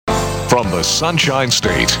From the Sunshine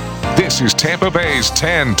State, this is Tampa Bay's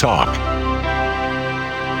Tan Talk.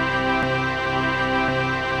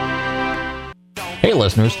 Hey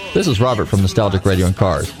listeners, this is Robert from Nostalgic Radio and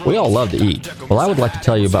Cars. We all love to eat. Well, I would like to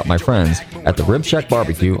tell you about my friends at the Rib Shack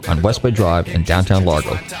Barbecue on West Bay Drive in downtown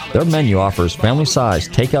Largo. Their menu offers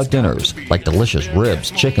family-sized takeout dinners like delicious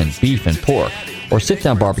ribs, chicken, beef, and pork, or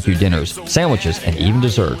sit-down barbecue dinners, sandwiches, and even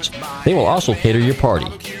desserts. They will also cater your party.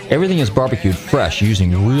 Everything is barbecued fresh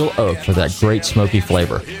using real oak for that great smoky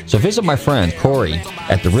flavor. So visit my friend Corey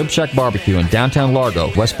at the Rib Shack Barbecue in downtown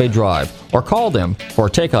Largo, West Bay Drive, or call them for a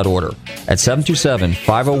takeout order at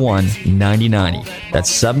 727-501-9090.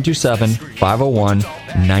 That's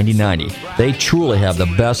 727-501-9090. They truly have the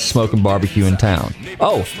best smoking barbecue in town.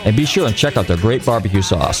 Oh, and be sure and check out their great barbecue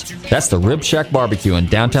sauce. That's the Rib Shack Barbecue in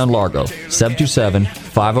downtown Largo,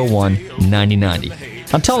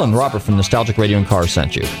 727-501-9090. I'm telling Robert from Nostalgic Radio and Cars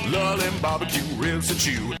sent you.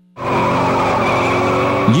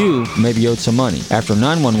 You may be owed some money. After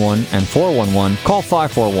 911 and 411, call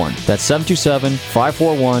 541. That's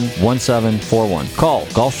 727-541-1741. Call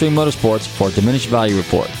Gulfstream Motorsports for a diminished value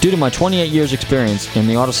report. Due to my 28 years experience in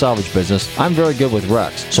the auto salvage business, I'm very good with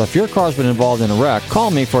wrecks. So if your car's been involved in a wreck,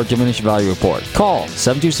 call me for a diminished value report. Call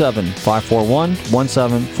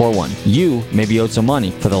 727-541-1741. You may be owed some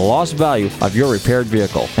money for the lost value of your repaired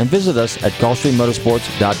vehicle. And visit us at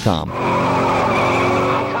GulfstreamMotorsports.com.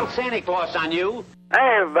 Santa Claus on you.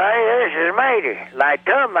 Hey, everybody, this is Matey, like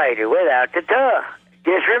Tom Matey without the tuh.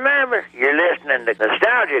 Just remember, you're listening to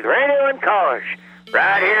Nostalgic Radio and Cars,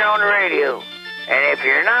 right here on the radio. And if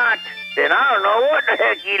you're not, then I don't know what the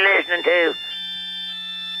heck you're listening to.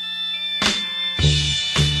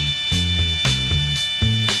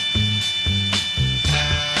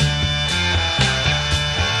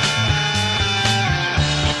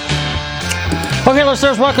 Okay,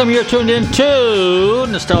 listeners, welcome. You're tuned in to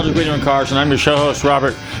Nostalgic Radio and Cars, and I'm your show host,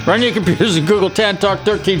 Robert. Run your computers and Google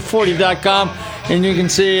TanTalk1340.com, and you can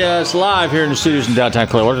see us live here in the studios in downtown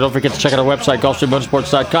Clearwater. Don't forget to check out our website,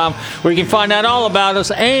 GulfstreamMotorsports.com, where you can find out all about us.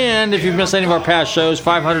 And if you've missed any of our past shows,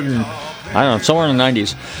 500 and, I don't know, somewhere in the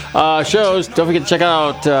 90s shows, don't forget to check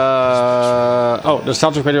out,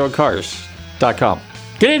 NostalgicRadioandCars.com.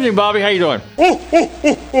 Good evening, Bobby. How you doing?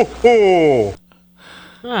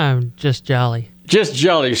 I'm just jolly. Just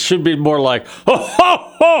jolly. Should be more like, ho, ho,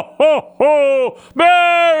 ho, ho, ho.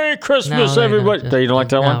 Merry Christmas, everybody. You don't like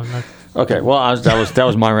that one? Okay, well, that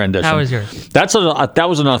was my rendition. How was yours? That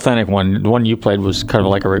was an authentic one. The one you played was kind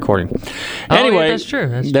of like a recording. Anyway, yeah, that's true.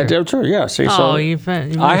 That's true. Yeah. See, so you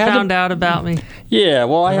found out about me. Yeah.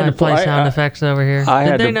 Well, I had to play sound effects over here.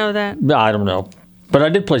 Did they know that? I don't know. But I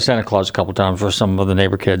did play Santa Claus a couple times for some of the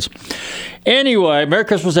neighbor kids. Anyway, Merry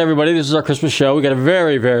Christmas, everybody. This is our Christmas show. We got a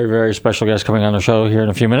very, very, very special guest coming on the show here in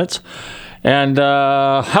a few minutes. And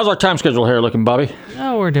how's our time schedule here looking, Bobby?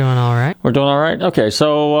 Oh, we're doing all right. We're doing all right? Okay,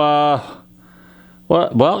 so,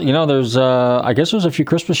 well, you know, there's, I guess there's a few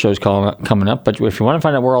Christmas shows coming up. But if you want to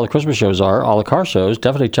find out where all the Christmas shows are, all the car shows,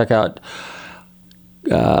 definitely check out...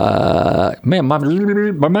 man, my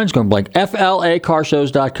mind's going blank.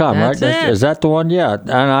 FLAcarshows.com, right? Is that the one? Yeah.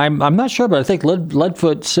 And I'm not sure, but I think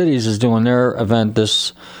Leadfoot Cities is doing their event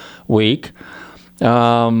this week.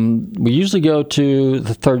 We usually go to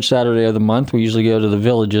the third Saturday of the month. We usually go to the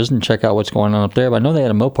villages and check out what's going on up there. But I know they had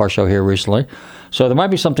a Mopar show here recently. So there might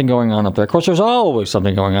be something going on up there. Of course, there's always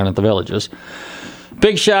something going on at the villages.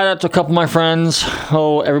 Big shout out to a couple of my friends.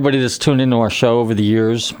 Everybody that's tuned into our show over the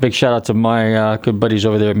years. Big shout out to my good buddies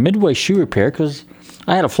over there at Midway Shoe Repair, because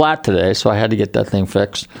I had a flat today, so I had to get that thing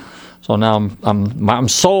fixed. So now I'm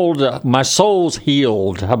sold. My soul's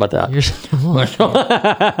healed. How about that?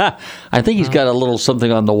 I think he's got a little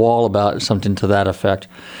something on the wall about something to that effect.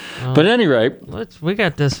 But at any rate, we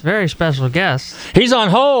got this very special guest. He's on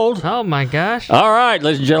hold. Oh my gosh! All right,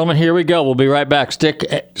 ladies and gentlemen, here we go. We'll be right back.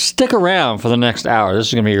 Stick around for the next hour. This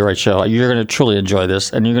is going to be a great show. You're going to truly enjoy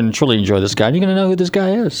this, and you're going to truly enjoy this guy. And you're going to know who this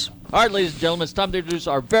guy is. All right, ladies and gentlemen, it's time to introduce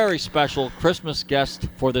our very special Christmas guest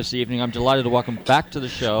for this evening. I'm delighted to welcome back to the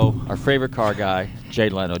show our favorite car guy, Jay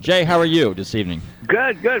Leno. Jay, how are you this evening?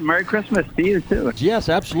 Good. Merry Christmas to you, too. Yes,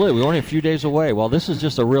 absolutely. We're only a few days away. Well, this is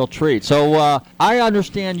just a real treat. So I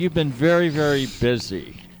understand you've been very, very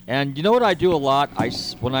busy. And you know what I do a lot?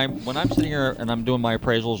 When I'm sitting here and I'm doing my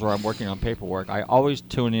appraisals or I'm working on paperwork, I always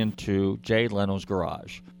tune into Jay Leno's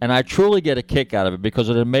Garage. And I truly get a kick out of it because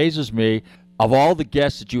it amazes me of all the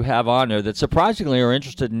guests that you have on there that surprisingly are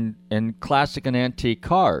interested in classic and antique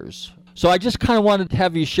cars. So I just kind of wanted to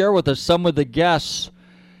have you share with us some of the guests.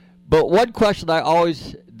 But one question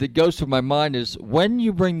that goes through my mind is when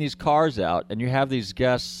you bring these cars out and you have these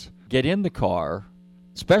guests get in the car,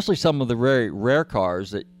 especially some of the very rare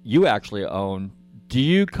cars that you actually own, do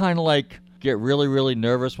you kind of like get really, really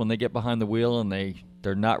nervous when they get behind the wheel and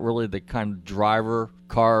they're not really the kind of driver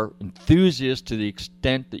car enthusiast to the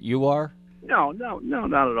extent that you are? No,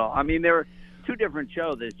 not at all. I mean, there are two different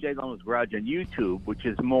shows. There's Jay Leno's Garage on YouTube, which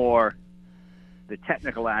is more the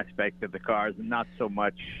technical aspect of the cars and not so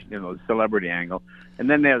much, the celebrity angle. And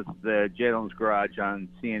then there's the Jay Leno's Garage on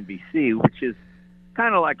CNBC, which is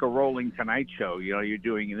kind of like a rolling Tonight Show. You're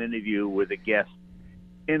doing an interview with a guest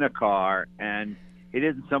in a car, and it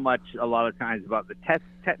isn't so much a lot of times about the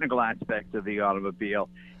technical aspect of the automobile.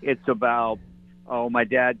 It's about, my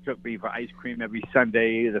dad took me for ice cream every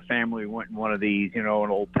Sunday. The family went in one of these, an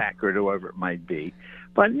old Packard or whatever it might be.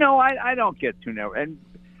 But no, I don't get too nervous.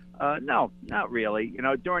 And no, not really.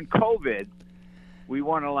 During COVID, we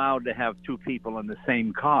weren't allowed to have two people in the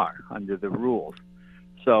same car under the rules.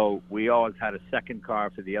 So we always had a second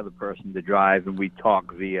car for the other person to drive, and we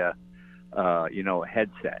talk via, a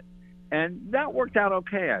headset. And that worked out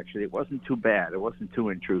okay, actually. It wasn't too bad. It wasn't too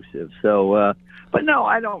intrusive. So, but no,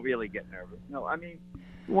 I don't really get nervous. No, I mean,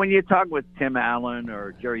 when you talk with Tim Allen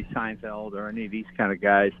or Jerry Seinfeld or any of these kind of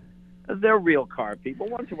guys, they're real car people.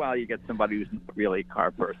 Once in a while, you get somebody who's not really a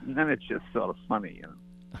car person, and it's just sort of funny,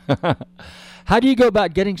 How do you go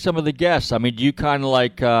about getting some of the guests? I mean, do you kind of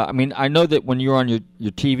like, I know that when you're on your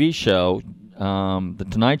TV show, the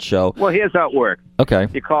Tonight Show. Well, here's how it works. Okay.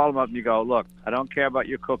 You call them up and you go, look, I don't care about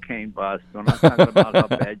your cocaine bust. We're not talking about how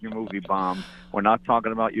bad your movie bombed. We're not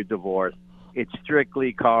talking about your divorce. It's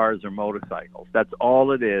strictly cars or motorcycles. That's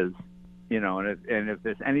all it is. And if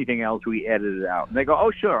there's anything else, we edit it out. And they go,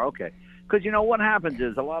 oh, sure, okay. Because, what happens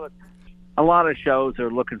is a lot of shows are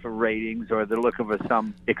looking for ratings, or they're looking for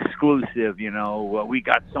some exclusive, we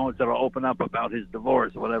got so-and-so to open up about his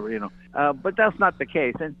divorce or whatever, But that's not the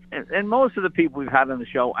case. And most of the people we've had on the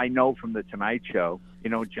show, I know from The Tonight Show,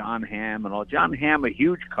 John Hamm and all. John Hamm, a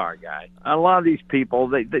huge car guy. A lot of these people,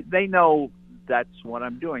 they know that's what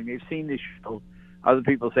I'm doing. They've seen this show. Other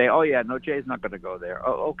people say, oh, yeah, no, Jay's not going to go there.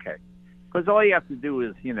 Oh, okay. Because all you have to do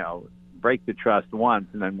is, break the trust once,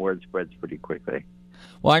 and then word spreads pretty quickly.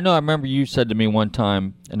 Well, I remember you said to me one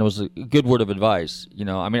time, and it was a good word of advice.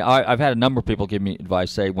 I've had a number of people give me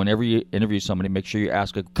advice, say, whenever you interview somebody, make sure you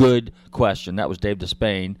ask a good question. That was Dave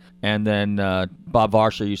Despain. And then Bob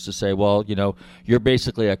Varsha used to say, well, you're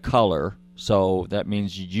basically a color, so that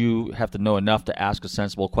means you have to know enough to ask a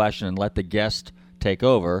sensible question and let the guest take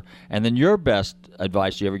over. And then your best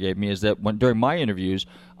advice you ever gave me is that during my interviews,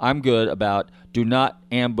 I'm good about do not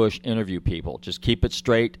ambush interview people. Just keep it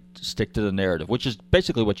straight, stick to the narrative, which is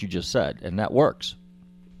basically what you just said, and that works.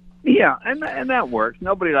 Yeah, and that works.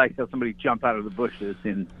 Nobody likes to have somebody jump out of the bushes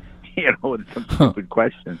and, with some stupid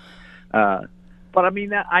question. But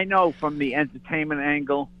I know from the entertainment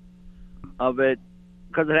angle of it,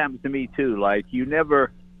 because it happens to me too. Like, you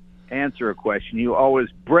never answer a question; you always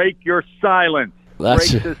break your silence.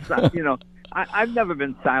 I've never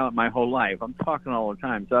been silent my whole life. I'm talking all the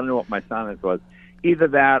time, so I don't know what my silence was. Either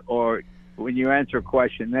that, or when you answer a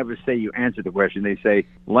question, never say you answered the question. They say,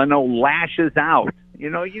 Leno lashes out.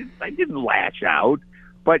 I didn't lash out,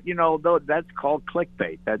 but, that's called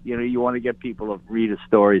clickbait. That, you want to get people to read a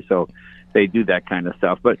story, so they do that kind of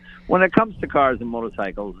stuff. But when it comes to cars and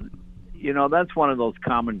motorcycles, that's one of those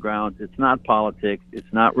common grounds. It's not politics.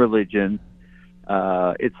 It's not religion.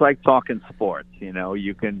 It's like talking sports.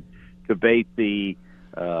 You can debate the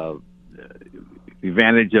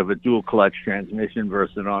advantage of a dual clutch transmission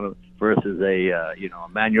versus a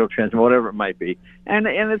manual transmission, whatever it might be, and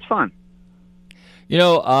it's fun.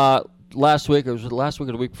 Last week or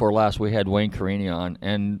the week before last, we had Wayne Carini on,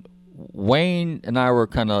 and Wayne and I were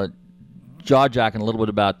kind of jaw-jacking a little bit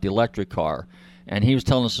about the electric car, and he was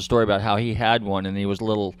telling us a story about how he had one and he was a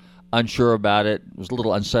little unsure about it. It was a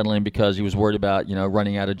little unsettling because he was worried about,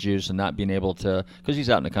 running out of juice and not being able to, because he's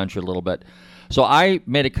out in the country a little bit. So I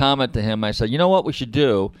made a comment to him. I said, what we should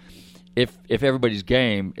do if everybody's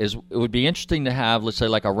game is, it would be interesting to have, let's say,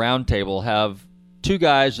 like a round table, have two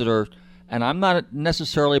guys that are, and I'm not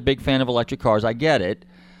necessarily a big fan of electric cars, I get it,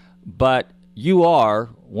 but you are,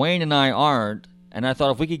 Wayne and I aren't, and I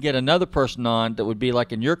thought if we could get another person on that would be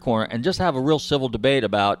like in your corner and just have a real civil debate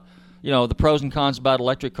about, the pros and cons about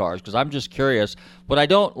electric cars, because I'm just curious. What I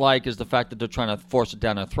don't like is the fact that they're trying to force it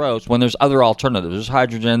down our throats when there's other alternatives. There's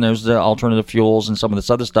hydrogen, there's the alternative fuels, and some of this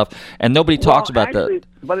other stuff, and nobody talks about that.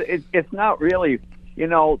 But it's not really,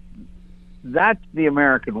 that's the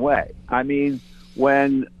American way. I mean,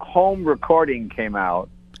 when home recording came out,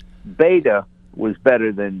 Beta was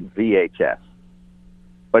better than VHS.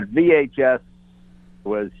 But VHS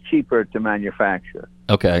was cheaper to manufacture.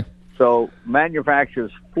 Okay. So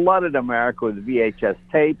manufacturers flooded America with VHS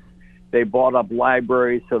tapes. They bought up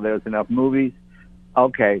libraries so there was enough movies.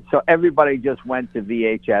 Okay, so everybody just went to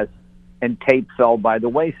VHS and tape fell by the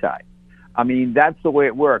wayside. I mean, that's the way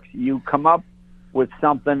it works. You come up with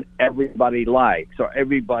something everybody likes or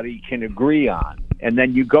everybody can agree on, and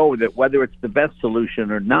then you go with it, whether it's the best solution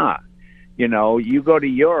or not. You know, you go to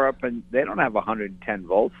Europe and they don't have 110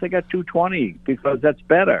 volts. They got 220 because that's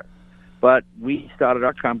better. But we started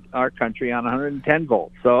our country on 110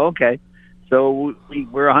 volts. So, okay. So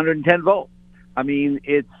we're 110 volts. I mean,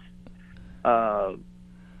 it's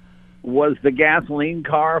was the gasoline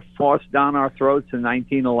car forced down our throats in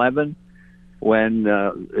 1911 when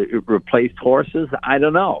it replaced horses? I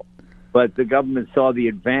don't know. But the government saw the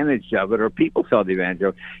advantage of it, or people saw the advantage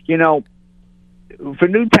of it. You know, for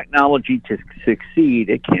new technology to succeed,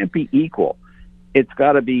 it can't be equal. It's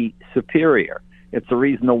got to be superior. It's the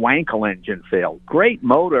reason the Wankel engine failed. Great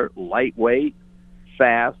motor, lightweight,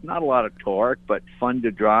 fast, not a lot of torque, but fun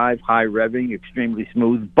to drive, high revving, extremely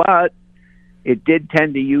smooth. But it did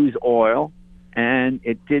tend to use oil, and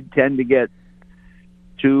it did tend to get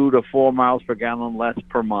 2 to 4 miles per gallon less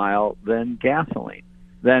per mile than gasoline,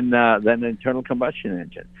 than an internal combustion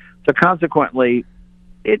engine. So consequently,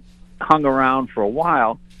 it hung around for a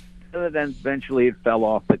while, and then eventually it fell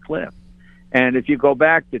off the cliff. And if you go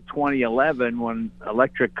back to 2011, when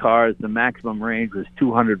electric cars, the maximum range was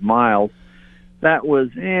 200 miles, that was,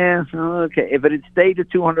 okay. If it had stayed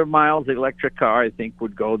at 200 miles, the electric car, I think,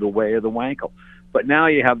 would go the way of the Wankel. But now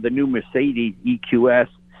you have the new Mercedes EQS,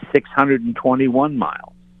 621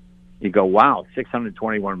 miles. You go, wow,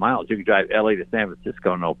 621 miles. You can drive LA to San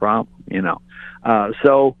Francisco, no problem, you know. I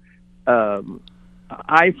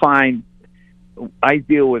find I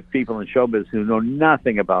deal with people in show business who know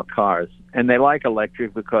nothing about cars, and they like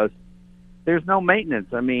electric because there's no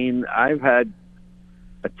maintenance. I mean, I've had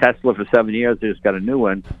a Tesla for 7 years. I just got a new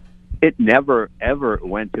one. It never, ever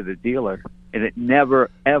went to the dealer, and it never,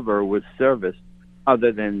 ever was serviced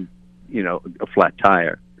other than, you know, a flat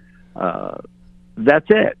tire. That's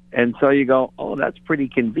it. And so you go, oh, that's pretty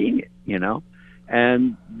convenient, you know,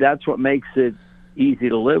 and that's what makes it easy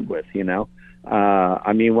to live with, you know.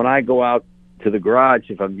 I mean, when I go out to the garage,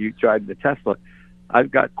 if I'm driving the Tesla,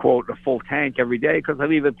 I've got, quote, a full tank every day because I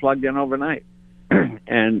leave it plugged in overnight.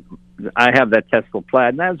 And I have that Tesla Plaid,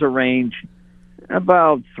 and that has a range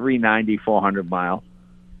about 390, 400 miles.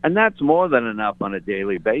 And that's more than enough on a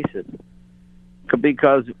daily basis.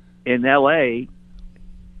 Because in L.A.,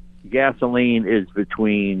 gasoline is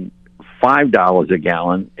between $5 a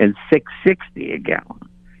gallon and $6.60 a gallon,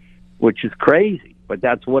 which is crazy, but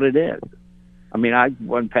that's what it is. I mean, I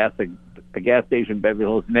went past a gas station in Beverly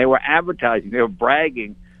Hills, and they were advertising, they were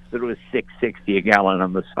bragging that it was $6.60 a gallon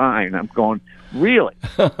on the sign. I'm going, really?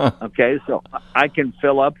 Okay, so I can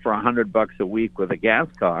fill up for $100 a week with a gas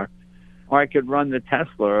car, or I could run the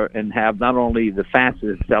Tesla and have not only the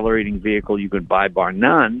fastest accelerating vehicle you could buy, bar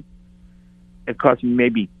none. It costs me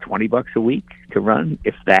maybe $20 a week to run,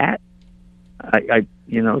 if that.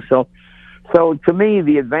 You know, so to me,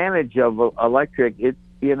 the advantage of electric, it's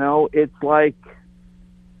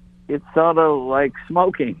sort of like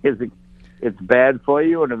smoking. It's bad for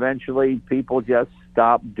you, and eventually people just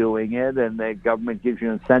stop doing it, and the government gives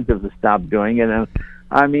you incentive to stop doing it. And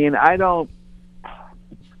I mean, I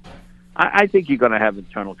think you're going to have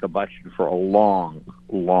internal combustion for a long,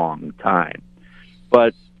 long time.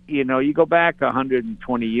 But, you know, you go back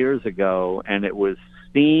 120 years ago, and it was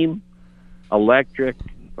steam, electric,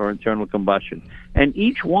 or internal combustion. And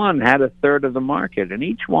each one had a third of the market, and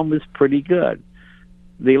each one was pretty good.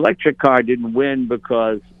 The electric car didn't win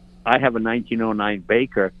because I have a 1909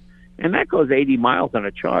 Baker, and that goes 80 miles on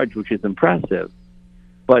a charge, which is impressive.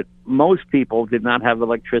 But most people did not have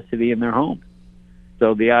electricity in their home.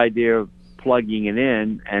 So the idea of plugging it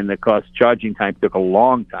in, and of course charging time took a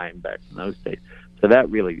long time back in those days. So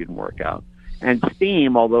that really didn't work out. And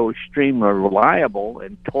steam, although extremely reliable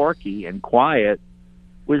and torquey and quiet,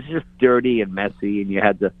 was just dirty and messy, and you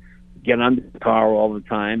had to get under the car all the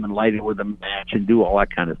time and light it with a match and do all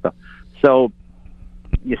that kind of stuff. So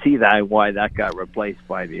you see why that got replaced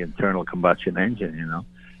by the internal combustion engine, you know.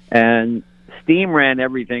 And steam ran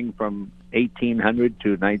everything from 1800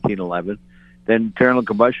 to 1911, then internal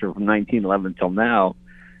combustion from 1911 till now.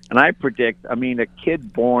 And I predict, I mean, a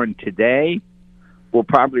kid born today will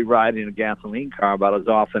probably ride in a gasoline car about as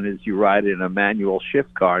often as you ride in a manual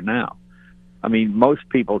shift car now. I mean, most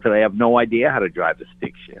people today have no idea how to drive a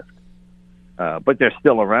stick shift. But they're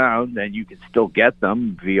still around, and you can still get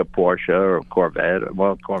them via Porsche or Corvette.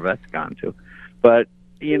 Well, Corvette's gone too. But,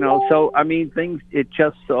 you know, so, I mean, it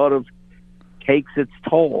just sort of takes its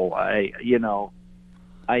toll. I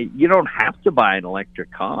You don't have to buy an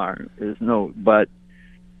electric car. But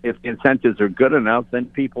if the incentives are good enough, then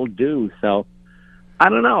people do. So I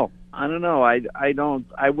don't know.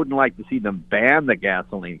 I wouldn't like to see them ban the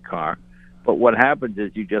gasoline car. But what happens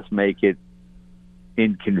is you just make it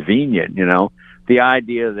inconvenient, The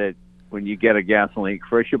idea that when you get a gasoline,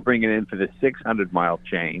 first you bring it in for the 600-mile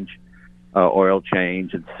change, oil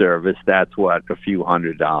change and service. That's what, a few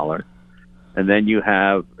 $100. And then you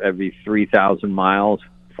have every 3,000 miles,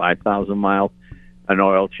 5,000 miles, an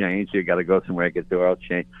oil change. You got to go somewhere, get the oil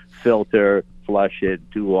change, filter, flush it,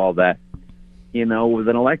 do all that. With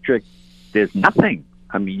an electric, there's nothing.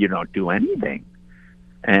 I mean, you don't do anything,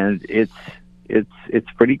 and it's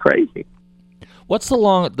pretty crazy. What's the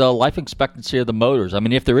life expectancy of the motors? I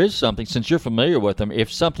mean, if there is something, since you're familiar with them,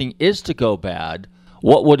 if something is to go bad,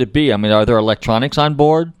 what would it be? I mean, are there electronics on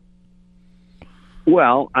board?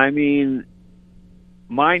 Well, I mean,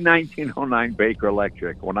 my 1909 Baker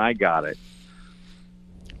Electric, when I got it,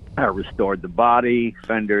 I restored the body,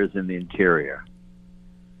 fenders, and the interior.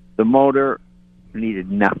 The motor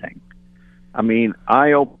needed nothing. I mean,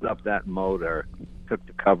 I opened up that motor, took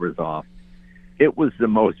the covers off. It was the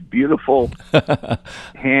most beautiful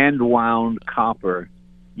hand-wound copper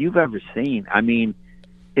you've ever seen. I mean,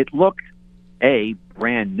 it looked,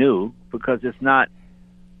 brand new because it's not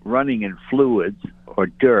running in fluids or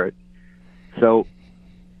dirt. So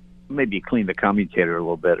maybe you clean the commutator a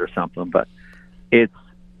little bit or something, but it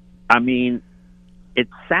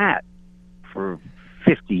sat for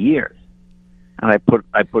 50 years. And I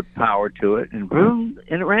put power to it, and boom,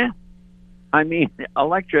 and it ran. I mean,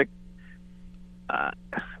 electric. I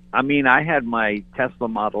had my Tesla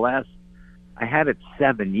Model S. I had it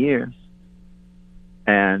 7 years,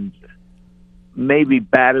 and maybe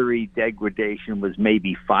battery degradation was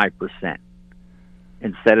maybe 5%.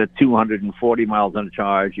 Instead of 240 miles on a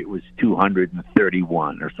charge, it was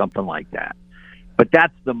 231 or something like that. But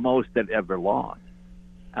that's the most it ever lost.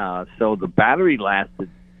 So the battery lasted,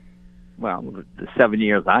 the 7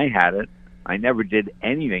 years I had it, I never did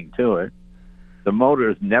anything to it. The motor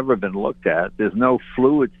has never been looked at. There's no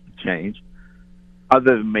fluids to change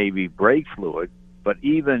other than maybe brake fluid. But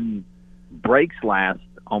even brakes last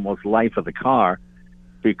almost life of the car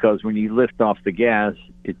because when you lift off the gas,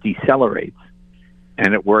 it decelerates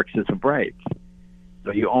and it works as a brake.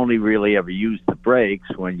 So you only really ever use the brakes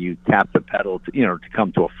when you tap the pedal to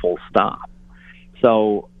come to a full stop.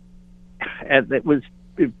 So it was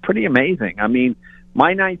pretty amazing. I mean,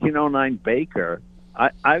 my 1909 Baker,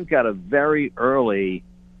 I've got a very early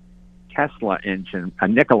Tesla engine, a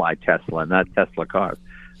Nikolai Tesla, not Tesla cars,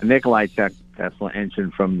 a Nikolai Tesla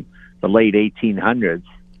engine from the late 1800s.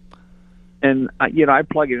 And, I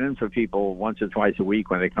plug it in for people once or twice a week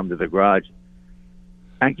when they come to the garage.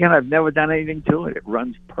 Again, I've never done anything to it. It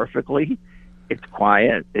runs perfectly. It's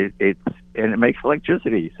quiet. And it makes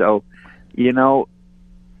electricity. So,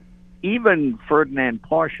 even Ferdinand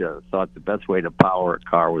Porsche thought the best way to power a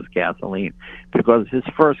car was gasoline because his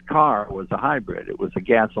first car was a hybrid. It was a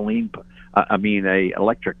a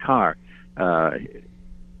electric car.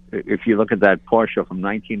 If you look at that Porsche from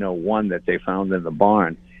 1901 that they found in the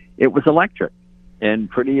barn, it was electric and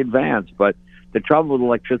pretty advanced. But the trouble with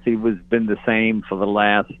electricity has been the same for the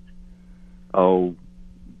last, till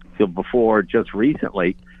before just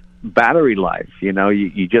recently. Battery life,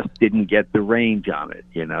 you just didn't get the range on it.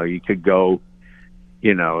 You could go,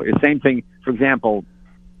 the same thing. For example,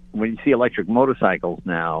 when you see electric motorcycles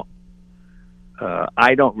now,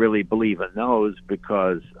 I don't really believe in those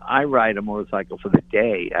because I ride a motorcycle for the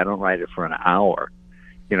day. I don't ride it for an hour.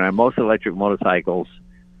 Most electric motorcycles,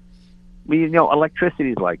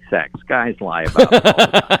 electricity is like sex. Guys lie about it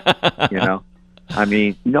all the time, I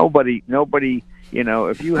mean, nobody,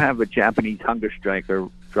 if you have a Japanese hunger striker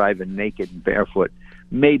driving naked and barefoot,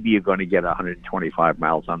 maybe you're going to get 125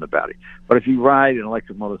 miles on the battery. But if you ride an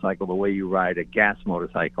electric motorcycle the way you ride a gas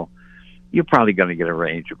motorcycle, you're probably going to get a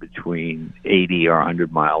range of between 80 or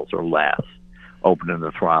 100 miles or less, opening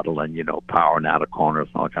the throttle and, powering out of corners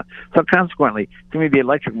and all that. So consequently, to me, the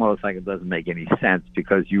electric motorcycle doesn't make any sense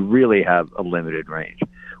because you really have a limited range.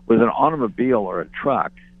 With an automobile or a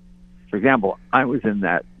truck, for example, I was in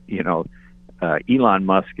that, Elon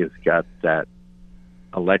Musk has got that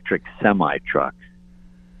electric semi-truck.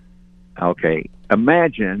 Okay,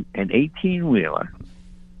 imagine an 18-wheeler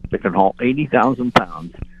that can haul 80,000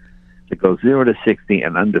 pounds that goes 0 to 60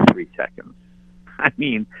 in under 3 seconds. I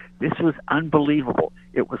mean, this was unbelievable.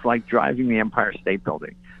 It was like driving the Empire State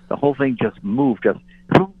Building. The whole thing just moved,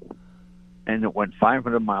 and it went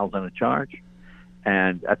 500 miles on a charge.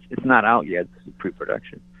 And it's not out yet. It's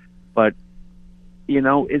pre-production. But,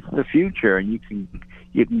 it's the future, and you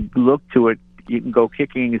can look to it you can go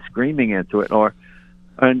kicking and screaming into it.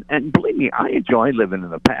 And believe me, I enjoy living in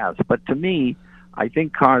the past. But to me, I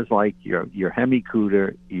think cars like your Hemi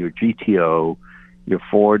Cuda, your GTO, your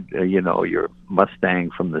Ford, your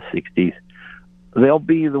Mustang from the 60s, they'll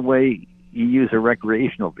be the way you use a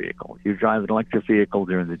recreational vehicle. You drive an electric vehicle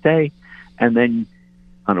during the day, and then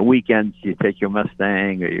on the weekends you take your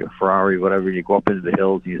Mustang or your Ferrari, whatever, you go up into the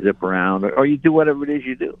hills and you zip around, or you do whatever it is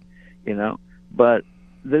you do, But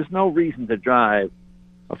there's no reason to drive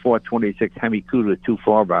a 426 Hemi Cuda with 2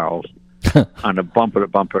 floor barrels on a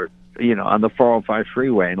bumper-to-bumper, on the 405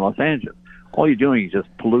 freeway in Los Angeles. All you're doing is just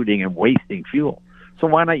polluting and wasting fuel. So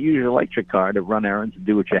why not use your electric car to run errands and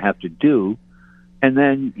do what you have to do, and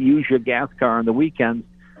then use your gas car on the weekends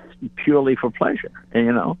purely for pleasure?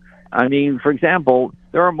 I mean, for example,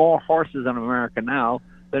 there are more horses in America now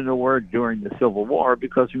than there were during the Civil War,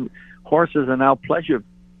 because horses are now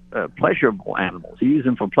pleasurable animals. You use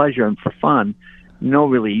them for pleasure and for fun.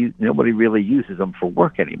 Nobody really uses them for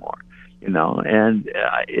work anymore. And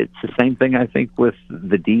it's the same thing, I think, with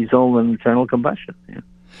the diesel and internal combustion. Yeah.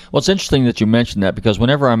 Well, it's interesting that you mentioned that, because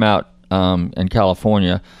whenever I'm out in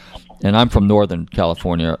California, and I'm from Northern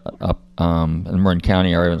California, up in the Marin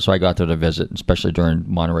County area, and so I got there to visit, especially during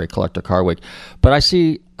Monterey Collector Car Week. But I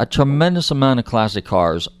see a tremendous amount of classic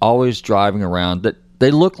cars always driving around that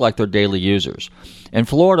they look like they're daily users. In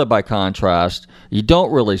Florida, by contrast, you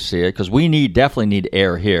don't really see it, because we definitely need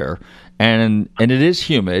air here, and it is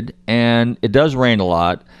humid, and it does rain a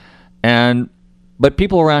lot, but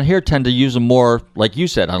people around here tend to use them more, like you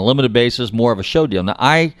said, on a limited basis, more of a show deal. Now,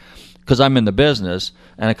 because I'm in the business,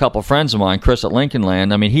 and a couple of friends of mine, Chris at Lincoln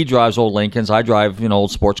Land, I mean, he drives old Lincolns. I drive,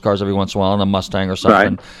 old sports cars every once in a while, and a Mustang or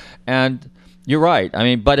something. Right. And you're right. I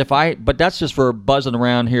mean, but that's just for buzzing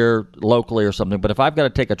around here locally or something. But if I've got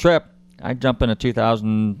to take a trip, I jump in a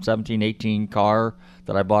 2017-18 car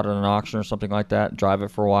that I bought at an auction or something like that, drive it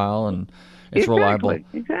for a while, and it's reliable.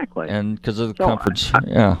 Exactly. And because of the comforts,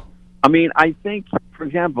 yeah. I mean, I think, for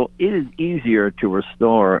example, it is easier to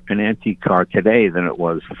restore an antique car today than it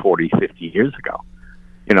was 40, 50 years ago.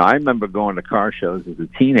 I remember going to car shows as a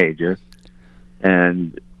teenager,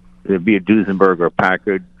 and there'd be a Duesenberg or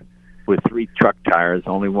Packard with 3 truck tires,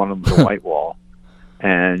 only one of them was a white wall,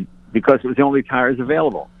 and because it was the only tires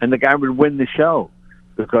available. And the guy would win the show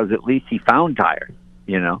because at least he found tires,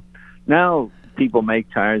 Now people make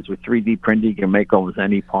tires with 3D printing. You can make almost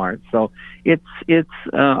any part. So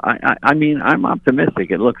I mean, I'm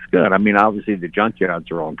optimistic. It looks good. I mean, obviously the junkyards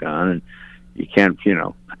are all gone, and you can't,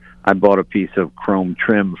 I bought a piece of chrome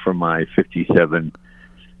trim for my 57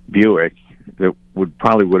 Buick that would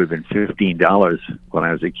have been $15 when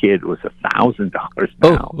I was a kid. It was $1,000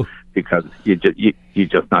 now because you're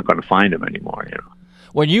just not going to find them anymore.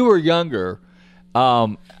 When you were younger,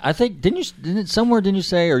 I think didn't you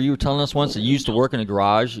say, or you were telling us once that you used to work in a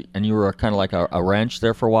garage and you were kind of like a wrench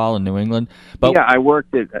there for a while in New England? But yeah, I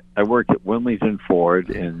worked at Wilmington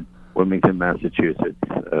Ford in Wilmington, Massachusetts.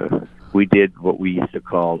 We did what we used to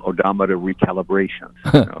call odometer recalibrations.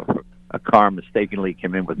 A car mistakenly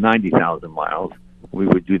came in with 90,000 miles. We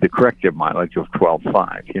would do the corrective mileage of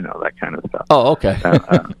 12.5, that kind of stuff. Oh, okay.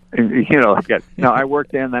 Now I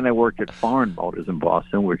worked there, and then I worked at Foreign Motors in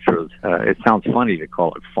Boston, which was, it sounds funny to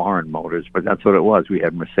call it Foreign Motors, but that's what it was. We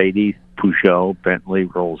had Mercedes, Peugeot, Bentley,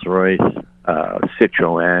 Rolls-Royce,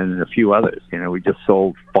 Citroën, and a few others. We just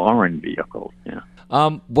sold foreign vehicles. Yeah.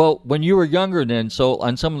 Well, when you were younger then, so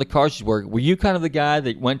on some of the cars you were you kind of the guy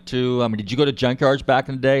that went to, did you go to junkyards back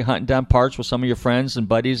in the day, hunting down parts with some of your friends and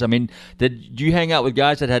buddies? Did you hang out with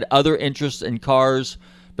guys that had other interests in cars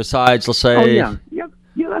besides, let's say... Oh, yeah,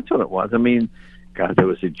 that's what it was. God, there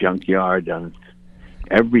was a junkyard.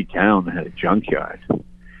 Every town had a junkyard.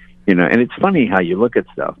 And it's funny how you look at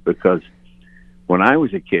stuff, because when I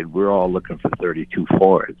was a kid, we were all looking for 32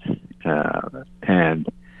 Fords. And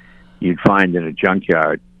you'd find in a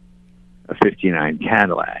junkyard a 59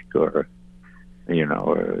 Cadillac or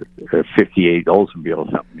a 58 Oldsmobile or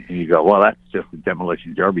something. And you go, well, that's just a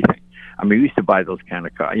demolition derby thing. We used to buy those kind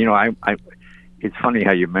of cars. It's funny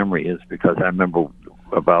how your memory is, because I remember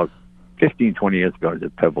about 15, 20 years ago I was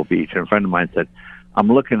at Pebble Beach, and a friend of mine said, I'm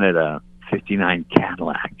looking at a 59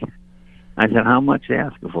 Cadillac. I said, how much are they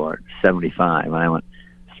asking for it? 75. And I went,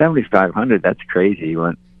 7,500? That's crazy. He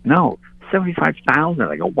went, no, 75,000.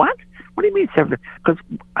 I go, what? What do you mean 70? Because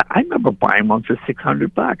I remember buying one for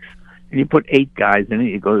 $600, and you put 8 guys in it.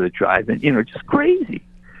 You go to the drive-in, just crazy.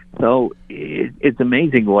 So it's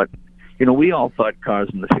amazing what we all thought cars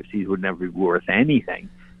in the 50s would never be worth anything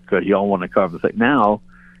because you all want a car. But now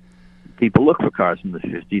people look for cars in the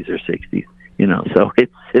 50s or 60s. So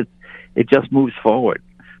it just moves forward.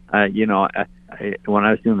 When I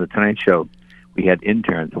was doing the Tonight Show, we had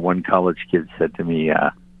interns. One college kid said to me,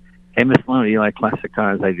 "Hey, Miss Leno, you like classic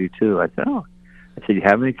cars?" I do too. I said, "Oh." I said, "You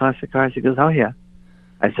have any classic cars?" He goes, "Oh yeah."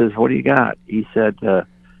 I says, "What do you got?" He said,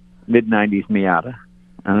 "Mid-90s Miata."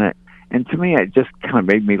 And to me, it just kind of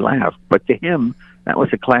made me laugh. But to him, that was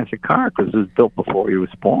a classic car because it was built before he was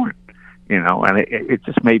born, and it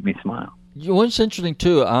just made me smile. What's interesting,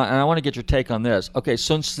 too, and I want to get your take on this. Okay,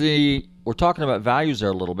 since we're talking about values there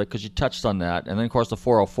a little bit because you touched on that, and then, of course, the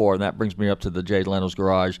 404, and that brings me up to the Jay Leno's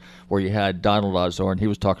Garage where you had Donald Osor, and he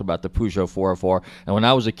was talking about the Peugeot 404. And when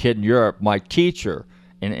I was a kid in Europe, my teacher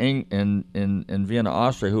in Vienna,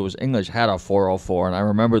 Austria, who was English, had a 404, and I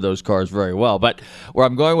remember those cars very well. But where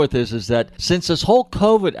I'm going with this is that since this whole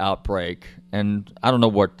COVID outbreak, and I don't know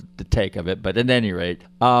what the take of it, but at any rate,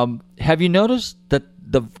 have you noticed that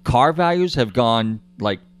the car values have gone,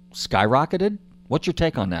 like, skyrocketed? What's your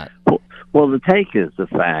take on that? Well, the take is the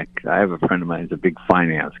fact, I have a friend of mine who's a big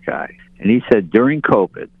finance guy, and he said during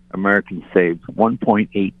COVID, Americans saved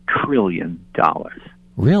 $1.8 trillion.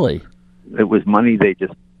 Really? It was money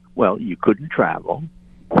you couldn't travel,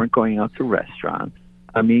 weren't going out to restaurants.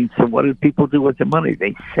 I mean, so what did people do with the money?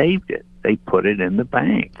 They saved it. They put it in the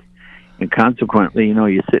bank. And consequently,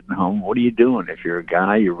 you're sitting home. What are you doing? If you're a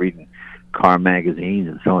guy, you're reading car magazines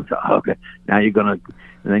and so on. So, okay, now and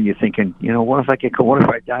then you're thinking, what if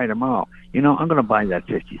I die tomorrow? I'm going to buy that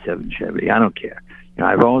 57 Chevy. I don't care.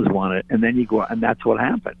 I've always wanted, and then you go, and that's what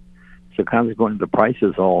happened. So consequently, the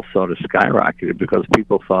prices all sort of skyrocketed because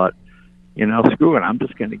people thought, screw it, I'm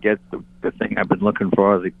just going to get the thing I've been looking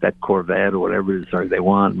for, like that Corvette or whatever it is, or they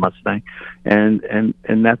want, Mustang. And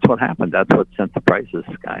that's what happened. That's what sent the prices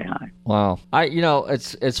sky high. Wow.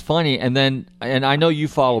 It's funny. And I know you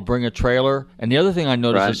follow Bring a Trailer. And the other thing I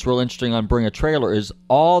noticed that's real interesting on Bring a Trailer is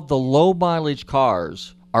all the low mileage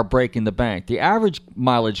cars are breaking the bank. The average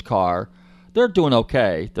mileage car, they're doing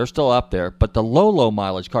okay. They're still up there. But the low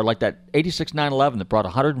mileage car, like that 86 911 that brought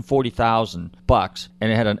 $140,000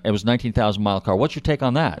 and it was 19,000 mile car. What's your take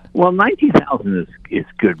on that? Well, 19,000 is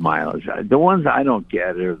good mileage. The ones I don't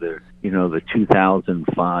get are the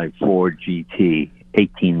 2005 Ford GT,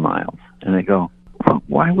 18 miles. And I go, well,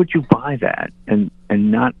 why would you buy that and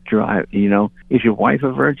not drive? Is your wife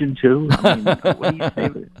a virgin too? I mean, what are you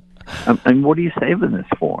saving? And what are you saving this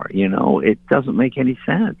for? It doesn't make any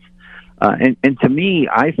sense. And to me,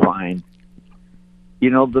 I find,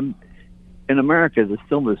 in America, there's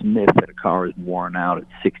still this myth that a car is worn out at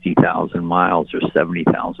 60,000 miles or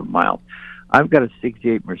 70,000 miles. I've got a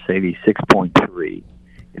 68 Mercedes 6.3.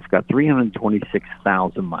 It's got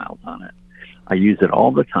 326,000 miles on it. I use it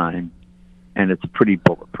all the time, and it's pretty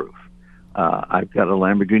bulletproof. I've got a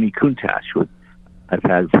Lamborghini Countach, which I've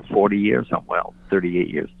had for 40 years. 38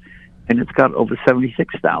 years. And it's got over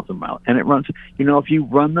 76,000 miles. And it runs, if you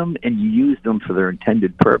run them and you use them for their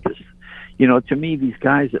intended purpose, to me, these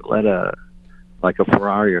guys that let a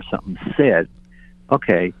Ferrari or something sit,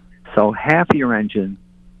 okay, so half of your engine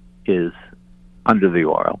is under the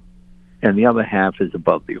oil, and the other half is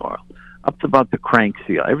above the oil. Up to about the crank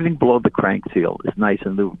seal. Everything below the crank seal is nice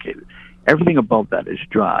and lubricated. Everything above that is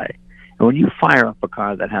dry. And when you fire up a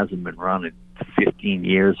car that hasn't been run in 15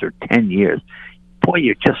 years or 10 years, boy,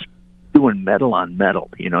 you're just doing metal on metal.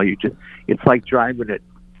 It's like driving at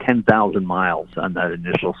 10,000 miles on that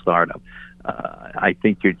initial startup. I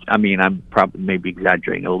think I'm probably maybe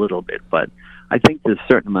exaggerating a little bit, but I think there's a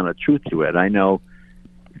certain amount of truth to it. I know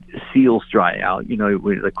seals dry out.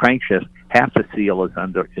 The crankshaft, half the seal is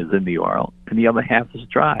in the oil, and the other half is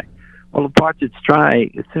dry. Well, the part that's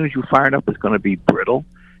dry, as soon as you fire it up, it's going to be brittle.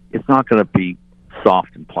 It's not going to be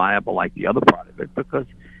soft and pliable like the other part of it because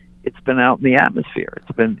it's been out in the atmosphere.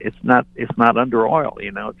 It's not under oil,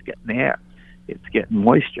 it's getting air. It's getting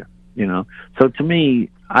moisture, So to me,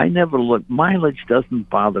 I never look, mileage doesn't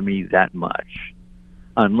bother me that much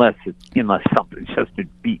unless something's just been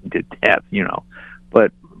beaten to death,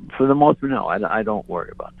 But for the most part, no, I don't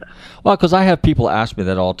worry about that. Well, because I have people ask me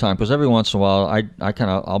that all the time, because every once in a while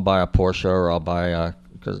I'll buy a Porsche or I'll buy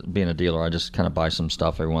because being a dealer, I just kind of buy some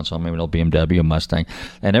stuff every once in a while, maybe a little BMW, a Mustang.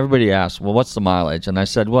 And everybody asks, well, what's the mileage? And I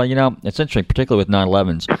said, well, it's interesting, particularly with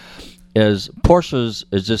 911s, is Porsches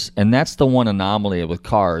is just, and that's the one anomaly with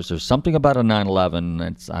cars. There's something about a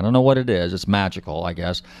 911, I don't know what it is. It's magical, I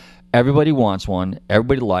guess. Everybody wants one.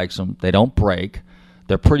 Everybody likes them. They don't break.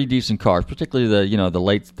 They're pretty decent cars, particularly the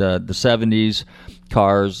late the 70s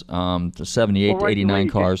cars, the 78 to 89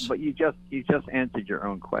 cars. But you just answered your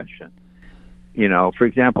own question. For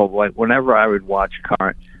example, like whenever I would watch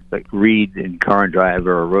Reed in Car and Drive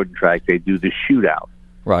or Road and Track, they do the shootout.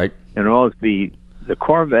 Right. And it'll always be the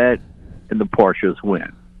Corvette and the Porsches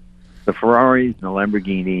win. The Ferraris and the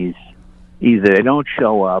Lamborghinis, either they don't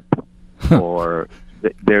show up or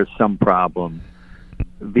there's some problem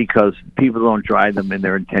because people don't drive them in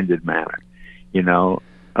their intended manner. You know,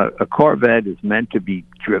 a Corvette is meant to be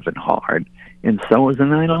driven hard, and so is a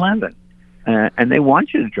 911. And they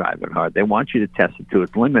want you to drive it hard. They want you to test it to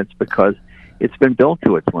its limits because it's been built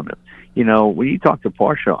to its limits. You know, when you talk to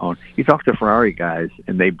Porsche you talk to Ferrari guys,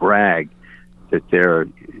 and they brag that their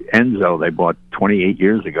Enzo they bought 28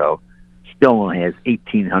 years ago still only has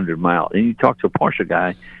 1,800 miles. And you talk to a Porsche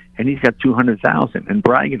guy, and he's got 200,000 and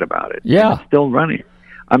bragging about it. Yeah. And it's still running.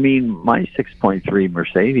 I mean, my 6.3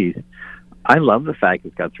 Mercedes, I love the fact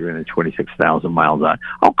it's got 326,000 miles on.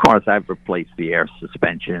 All cars, I've replaced the air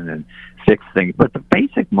suspension and fixed things, but the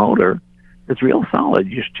basic motor is real solid.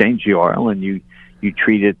 You just change the oil and you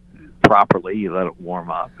treat it properly. You let it warm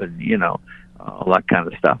up, and you know all that kind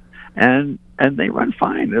of stuff. And they run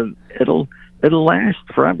fine. It'll last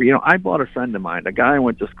forever. You know, I bought a friend of mine, a guy I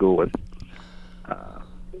went to school with.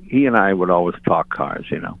 He and I would always talk cars,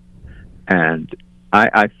 you know, and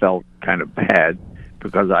I felt kind of bad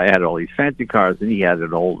because I had all these fancy cars and he had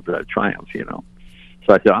an old Triumph, you know.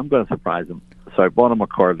 So I said, I'm going to surprise him. So I bought him a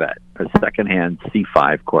Corvette, a secondhand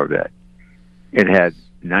C5 Corvette. It had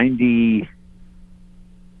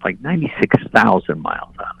 96,000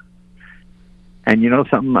 miles on it. And you know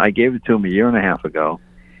something? I gave it to him a year and a half ago.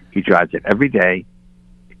 He drives it every day.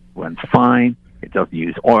 It runs fine. It doesn't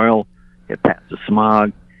use oil. It passes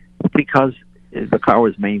smog because the car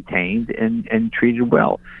was maintained and treated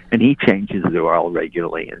well. And he changes the oil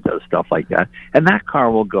regularly and does stuff like that. And that car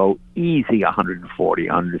will go easy 140,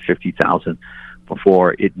 150,000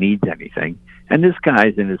 before it needs anything. And this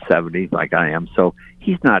guy's in his 70s like I am, so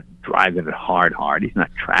he's not driving it hard. He's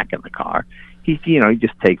not tracking the car. He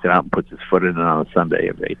just takes it out and puts his foot in it on a Sunday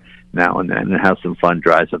every now and then and has some fun,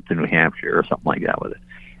 drives up to New Hampshire or something like that with it.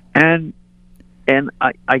 And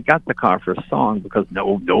I got the car for a song because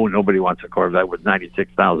nobody wants a Corvette with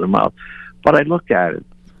 96,000 miles. But I looked at it.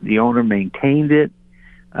 The owner maintained it.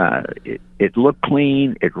 It looked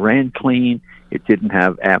clean. It ran clean. It didn't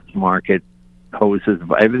have aftermarket hoses.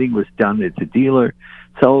 Everything was done at the dealer.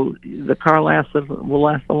 So the car will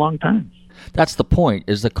last a long time. That's the point,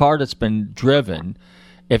 is the car that's been driven,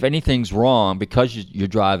 if anything's wrong because you're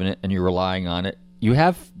driving it and you're relying on it, you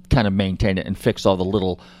have kind of maintained it and fixed all the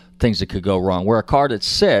little things that could go wrong. Where a car that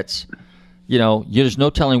sits, you know, there's no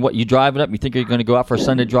telling what you drive it up. You think you're going to go out for a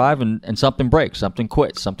Sunday drive and something breaks, something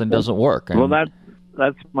quits, something doesn't work. And, well,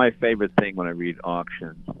 that's my favorite thing when I read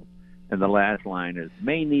auctions. And the last line is,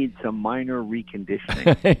 may need some minor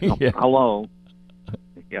reconditioning. Yeah. Hello?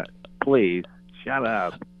 Yeah, please, shut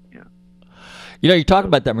up. Yeah. You know, you talk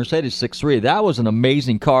about that Mercedes 6.3. That was an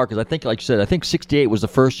amazing car because I think, like you said, I think 68 was the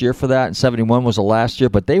first year for that and 71 was the last year.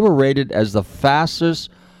 But they were rated as the fastest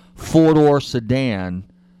four-door sedan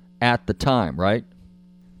at the time, right?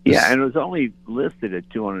 Yeah, and it was only listed at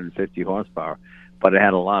 250 horsepower, but it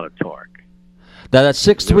had a lot of torque. Now, that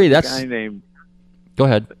 6.3, that's... Go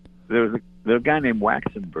ahead. There was a guy named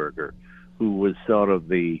Waxenberger who was sort of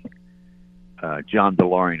the John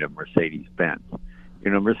DeLorean of Mercedes-Benz.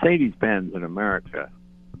 You know, Mercedes-Benz in America,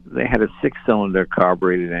 they had a six-cylinder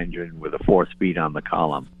carbureted engine with a four-speed on the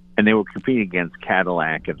column, and they were competing against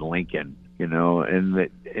Cadillac and Lincoln, you know, and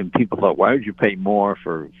people thought, why would you pay more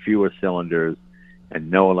for fewer cylinders and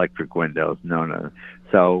no electric windows? No.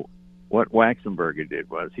 So what Waxenberger did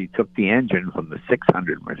was he took the engine from the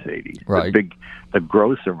 600 Mercedes, right, the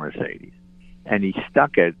grosser Mercedes, and he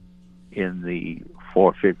stuck it in the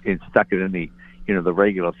 450, and stuck it in the, you know, the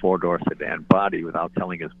regular four-door sedan body without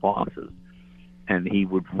telling his bosses. And he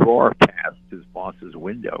would roar past his boss's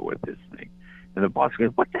window with this thing. And the boss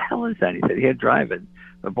goes, what the hell is that? He said, here, drive it.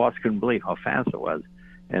 The boss couldn't believe how fast it was.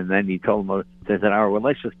 And then he told him, they said, well,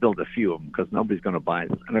 let's just build a few of them because nobody's going to buy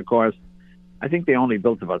this. And, of course, I think they only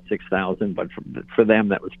built about 6,000, but for them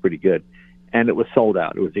that was pretty good. And it was sold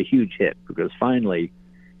out. It was a huge hit because finally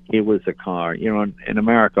it was a car. You know, in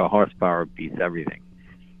America, horsepower beats everything.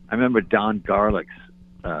 I remember Don Garlics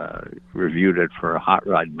reviewed it for Hot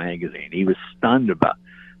Rod magazine. He was stunned about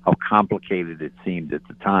how complicated it seemed at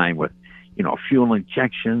the time with, you know, fuel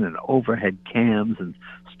injection and overhead cams and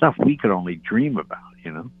stuff we could only dream about,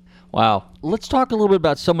 you know. Wow. Let's talk a little bit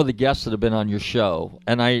about some of the guests that have been on your show.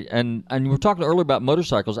 And we were talking earlier about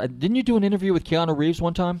motorcycles. Didn't you do an interview with Keanu Reeves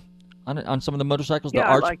one time on some of the motorcycles? Yeah,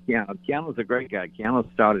 I like Keanu. Keanu's a great guy.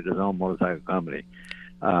 Keanu started his own motorcycle company.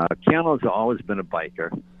 Keanu's always been a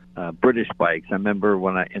biker. British bikes. I remember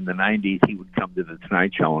in the 90s he would come to the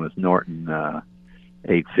Tonight Show on his Norton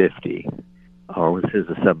 850, or was his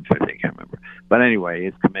a 750? I can't remember. But anyway,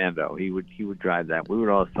 his Commando. He would drive that. We would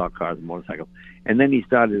always talk cars and motorcycles. And then he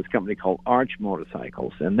started his company called Arch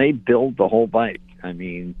Motorcycles, and they build the whole bike. I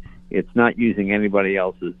mean, It's not using anybody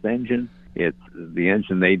else's engine. It's the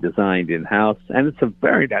engine they designed in-house, and it's a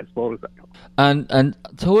very nice motorcycle. And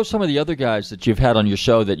who are some of the other guys that you've had on your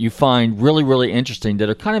show that you find really, really interesting, that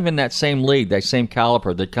are kind of in that same league, that same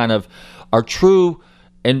caliber, that kind of are true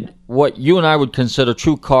and what you and I would consider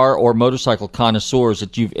true car or motorcycle connoisseurs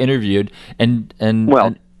that you've interviewed? And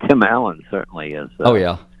Tim Allen certainly is. A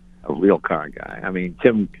real car guy. I mean,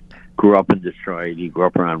 Tim grew up in Detroit. He grew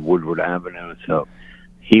up around Woodward Avenue, so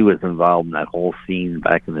he was involved in that whole scene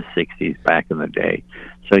back in the 60s, back in the day.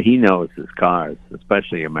 So he knows his cars,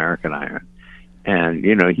 especially American Iron. And,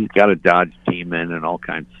 he's got a Dodge Demon and all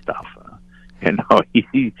kinds of stuff.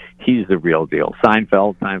 He's the real deal.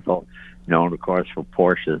 Seinfeld, known, of course, for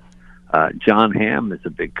Porsches. John Hamm is a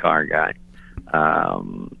big car guy.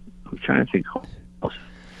 I'm trying to think who else.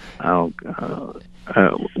 Arnold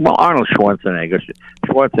Schwarzenegger.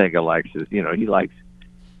 Schwarzenegger likes this. He likes,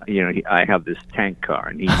 I have this tank car,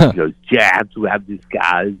 and he goes, Jabs, who have this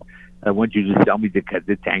car. I want you to tell me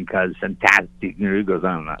the tank car is fantastic. He goes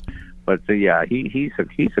on and on. But he's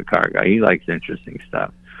a car guy. He likes interesting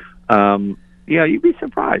stuff. You'd be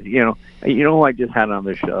surprised. Who I just had on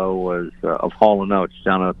the show was of Hall & Oates,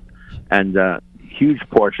 John, and huge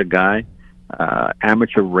Porsche guy,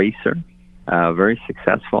 amateur racer, very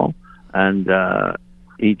successful, and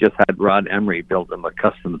he just had Rod Emery build him a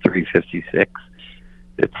custom 356.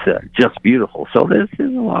 It's just beautiful. So there's a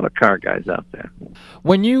lot of car guys out there.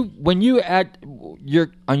 When you add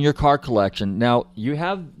your car collection, now you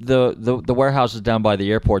have the warehouses down by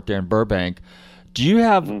the airport there in Burbank. Do you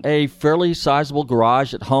have a fairly sizable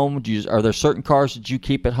garage at home? Are there certain cars that you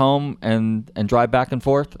keep at home and drive back and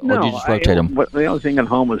forth, or do you just rotate them? The only thing at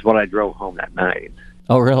home is what I drove home that night.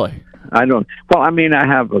 Oh, really? I don't. Well, I mean, I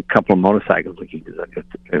have a couple of motorcycles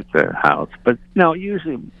at the house, but no,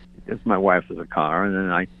 usually it's my wife's car, and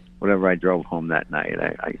then whatever I drove home that night,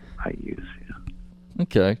 I use.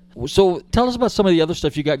 Okay. So tell us about some of the other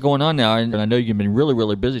stuff you got going on now, and I know you've been really,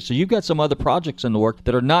 really busy. So you've got some other projects in the work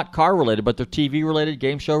that are not car related, but they're TV related,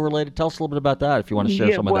 game show related. Tell us a little bit about that if you want to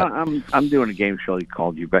share some of that. I'm doing a game show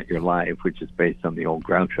called You Bet Your Life, which is based on the old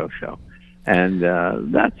Groucho show. And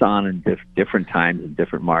that's on in different times in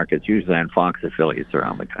different markets, usually on Fox affiliates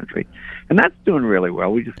around the country. And that's doing really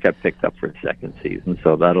well. We just got picked up for a second season,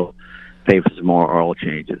 so that'll pay for some more oil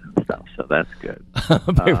changes and stuff. So that's good.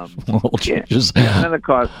 Oil changes. Yeah. And then, of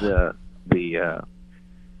course, the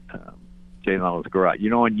Jay Leno's Garage.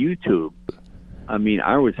 On YouTube, I mean,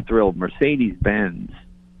 I was thrilled. Mercedes-Benz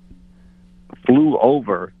flew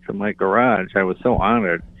over to my garage. I was so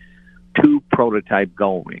honored. 2 prototype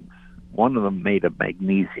Gullwings. One of them made of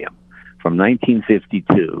magnesium from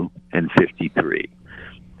 1952 and 53.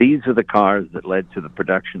 These are the cars that led to the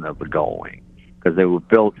production of the Gullwing, because they were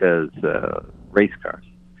built as race cars.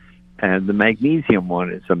 And the magnesium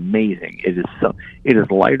one is amazing. It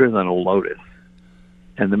is lighter than a Lotus.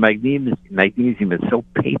 And the magnesium is so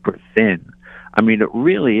paper thin. I mean, it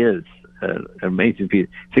really is an amazing piece.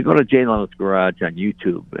 If you go to Jay Leno's Garage on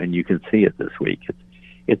YouTube, and you can see it this week,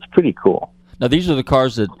 it's pretty cool. Now, these are the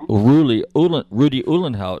cars that Rudy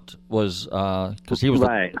Uhlenhaut was, because he was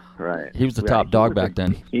he was the top dog back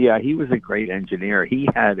then. Yeah, he was a great engineer. He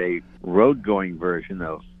had a road-going version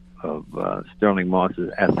of Sterling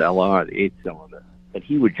Moss's SLR, the 8-cylinder, that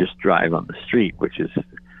he would just drive on the street, which is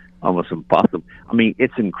almost impossible. I mean,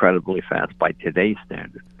 it's incredibly fast by today's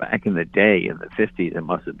standards. Back in the day, in the 50s, it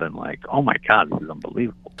must have been like, oh my God, this is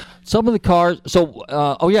unbelievable. Some of the cars. So,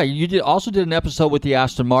 you also did an episode with the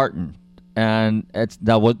Aston Martin. And it's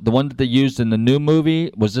now the one that they used in the new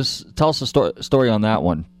movie was this. Tell us a story on that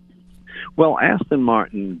one. Well, Aston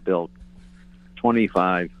Martin built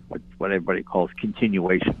 25 what everybody calls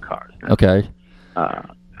continuation cars. Okay.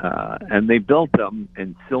 And they built them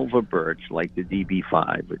in silver birch, like the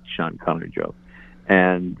DB5 that Sean Connery drove,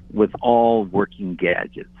 and with all working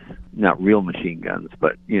gadgets, not real machine guns,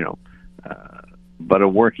 but but a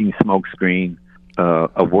working smoke screen.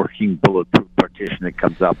 A working bulletproof partition that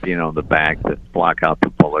comes up, in the back that block out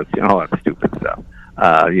the bullets, all that stupid stuff.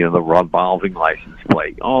 The revolving license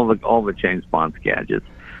plate, all the James Bond's gadgets.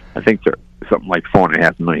 I think they're something like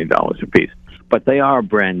 $4.5 million a piece. But they are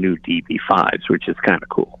brand new DB5s, which is kind of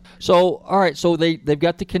cool. So, all right, so they've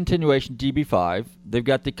got the continuation DB5, they've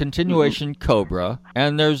got the continuation Cobra,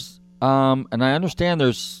 and there's and I understand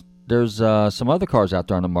there's some other cars out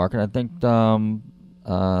there on the market. I think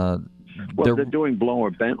well, they're doing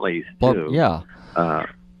blower Bentleys too. Yeah.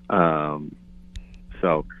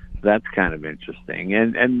 So that's kind of interesting.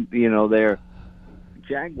 And their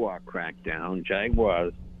Jaguar crackdown.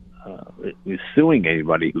 Jaguar is suing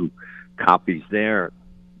anybody who copies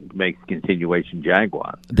makes continuation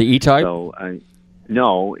Jaguar. The E-Type. So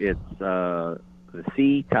No, it's the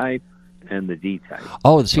C type and the D type.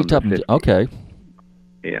 Oh, the C type. Okay.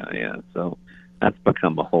 Yeah. So that's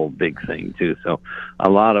become a whole big thing too. So a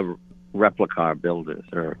lot of replica builders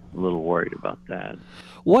are a little worried about that.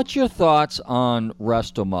 What's your thoughts on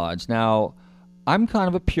resto mods? Now, I'm kind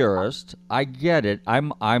of a purist. I get it.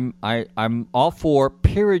 I'm all for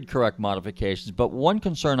period correct modifications, but one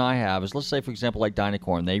concern I have is, let's say, for example, like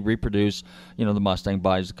Dynacorn, they reproduce, the Mustang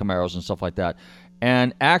bodies, the Camaros, and stuff like that.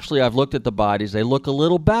 And actually, I've looked at the bodies; they look a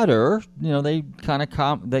little better. They kind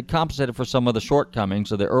of they compensated for some of the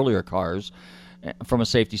shortcomings of the earlier cars, from a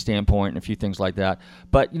safety standpoint and a few things like that.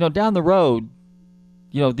 But down the road,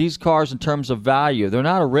 these cars in terms of value, they're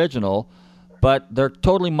not original, but they're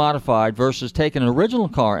totally modified versus taking an original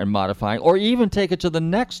car and modifying, or even take it to the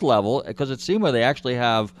next level, because it seems where they actually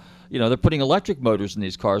have, they're putting electric motors in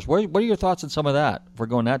these cars. What are your thoughts on some of that, if we're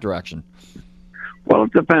going that direction? Well,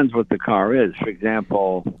 it depends what the car is. For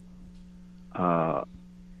example,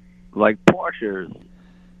 like Porsches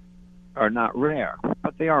are not rare,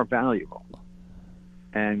 but they are valuable.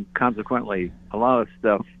 And consequently, a lot of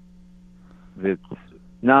stuff that's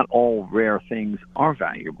not all rare things are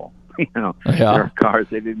valuable. There are cars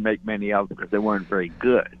they didn't make many of because they weren't very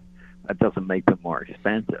good. That doesn't make them more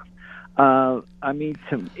expensive.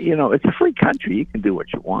 It's a free country. You can do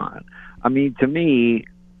what you want. To me,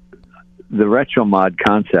 the retro mod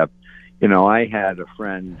concept, I had a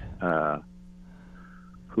friend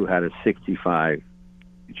who had a 65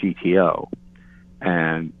 GTO,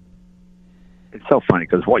 and it's so funny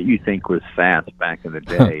because what you think was fast back in the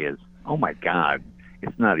day is, oh my God,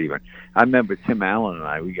 it's not even. I remember Tim Allen and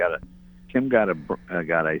I. Tim got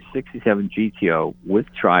a 67 GTO with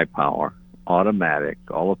tri-power, automatic,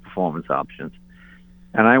 all the performance options,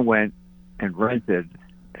 and I went and rented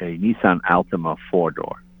a Nissan Altima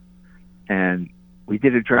 4-door, and we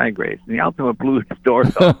did a drag race. And the Altima blew its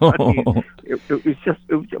doors off. It was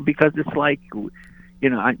because it's like,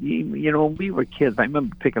 when we were kids, I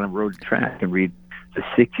remember picking up road track and read the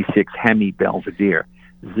 66 Hemi Belvedere,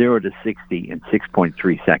 0 to 60 in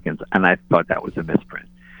 6.3 seconds, and I thought that was a misprint.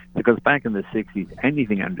 Because back in the 60s,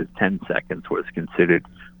 anything under 10 seconds was considered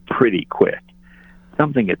pretty quick.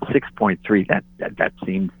 Something at 6.3, that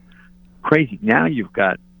seemed crazy. Now you've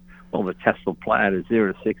got, the Tesla Plaid is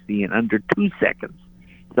 0 to 60 in under 2 seconds.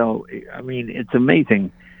 So, it's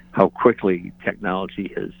amazing how quickly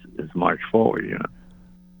technology has marched forward,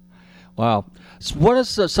 Wow. So what is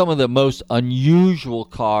some of the most unusual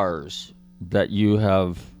cars that you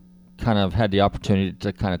have kind of had the opportunity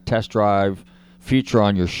to kind of test drive, feature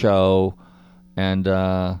on your show, and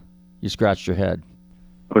you scratched your head?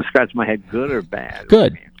 Well, scratch my head, good or bad?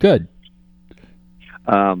 Good.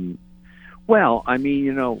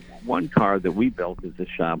 One car that we built as a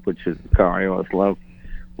shop, which is a car I always loved,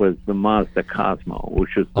 was the Mazda Cosmo,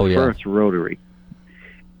 which was the first rotary.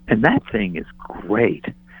 And that thing is great.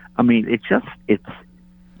 It's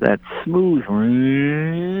that smooth,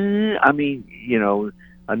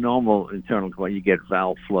 a normal internal car, you get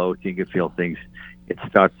valve float, you can feel things, it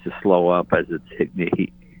starts to slow up as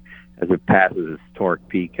as it passes its torque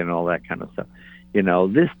peak and all that kind of stuff.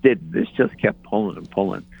 This just kept pulling and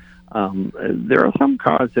pulling. There are some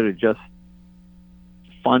cars that are just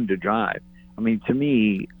fun to drive. To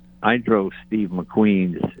me, I drove Steve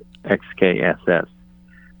McQueen's XKSS,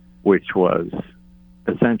 which was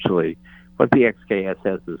essentially what the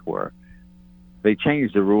XKSSs were. They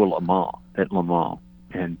changed the rule at Le Mans,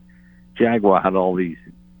 and Jaguar had all these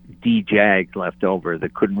D-Jags left over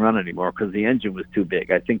that couldn't run anymore because the engine was too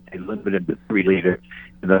big. I think they limited the 3-liter,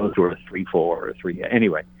 and those were 3.4 or 3.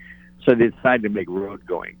 Anyway, so they decided to make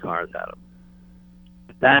road-going cars out of them.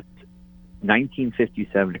 That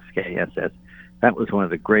 1957 XKSS, that was one of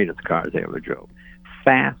the greatest cars I ever drove.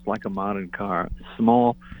 Fast like a modern car,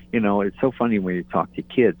 small. It's so funny when you talk to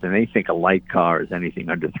kids and they think a light car is anything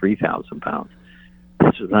under 3,000 pounds.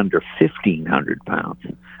 This was under 1,500 pounds.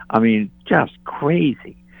 Just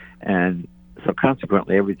crazy. And so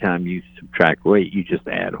consequently, every time you subtract weight, you just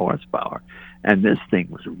add horsepower. And this thing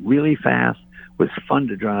was really fast, was fun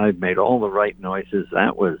to drive, made all the right noises.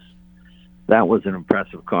 That was an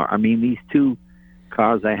impressive car. These two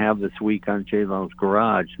cars I have this week on J-Lo's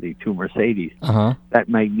garage, the two Mercedes, that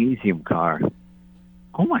magnesium car,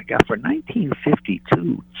 oh my God, for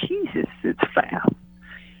 1952, Jesus, it's fast.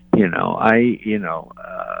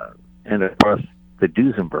 And of course, the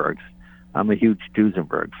Duesenbergs. I'm a huge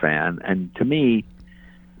Duesenberg fan, and to me,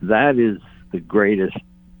 that is the greatest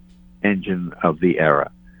engine of the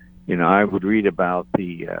era. I would read about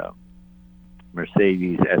the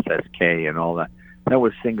Mercedes SSK and all that. That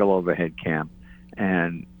was single overhead cam,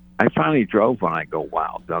 and I finally drove one. I go,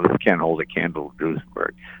 wow, now this can't hold a candle to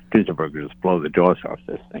Duesenberg. Duesenberg will just blow the doors off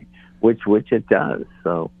this thing, which it does.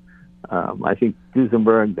 So I think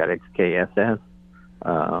Duesenberg, that XKSS,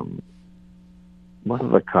 one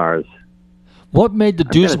of the cars. What made the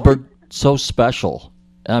Duesenberg so special?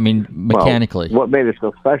 I mean, mechanically. Well, what made it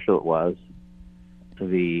so special was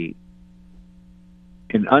in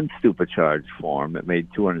unsupercharged form, it made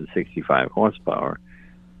 265 horsepower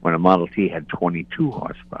when a Model T had 22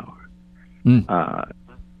 horsepower.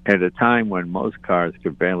 At a time when most cars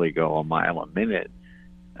could barely go a mile a minute,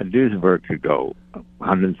 a Duesenberg could go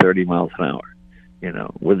 130 miles an hour.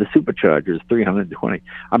 With the superchargers, 320.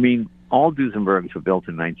 I mean, all Duesenbergs were built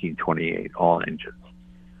in 1928, all engines.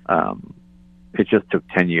 It just took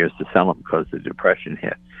 10 years to sell them because the Depression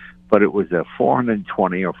hit. But it was a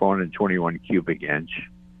 420 or 421 cubic inch,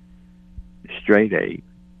 straight eight,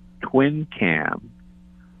 twin cam,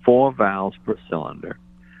 4 valves per cylinder.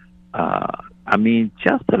 I mean,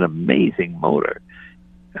 just an amazing motor.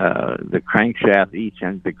 The crankshaft, each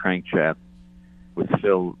end of the crankshaft was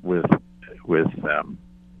filled with within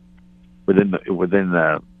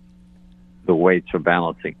the weights for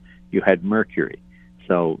balancing. You had mercury,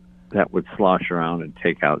 so that would slosh around and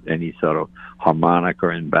take out any sort of harmonic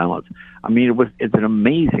or imbalance. I mean, it's an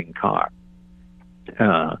amazing car.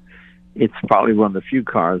 It's probably one of the few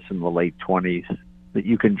cars in the late 20s that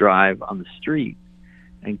you can drive on the street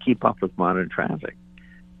and keep up with modern traffic.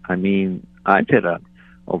 I mean, I've hit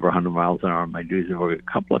over 100 miles an hour on my Duesenberg a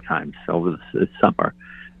couple of times over this summer,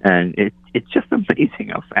 and it's just amazing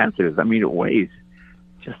how fast it is. I mean, it weighs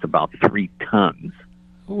just about 3 tons.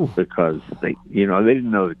 Ooh. Because they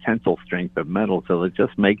didn't know the tensile strength of metal, so they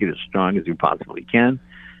just make it as strong as you possibly can.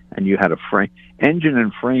 And you had a engine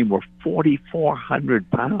and frame were 4,400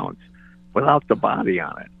 pounds without the body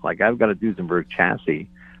on it. Like, I've got a Duesenberg chassis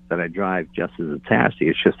that I drive just as a chassis.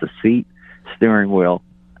 It's just a seat, steering wheel,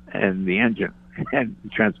 and the engine and the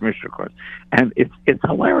transmission, of course. And it's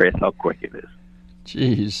hilarious how quick it is.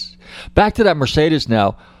 Jeez. Back to that Mercedes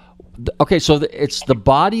now. Okay, so the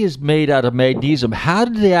body is made out of magnesium. How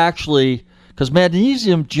did they actually? Because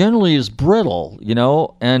magnesium generally is brittle,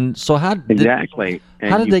 and so exactly?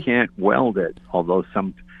 And you can't weld it, although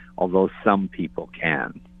some people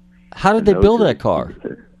can. How did they build that car?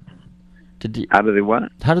 How did they what?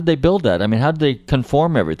 How did they build that? I mean, how did they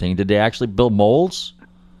conform everything? Did they actually build molds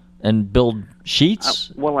and build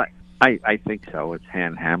sheets? Well, I think so. It's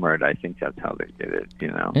hand hammered. I think that's how they did it.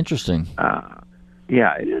 Interesting.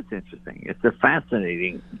 Yeah, it is interesting. It's a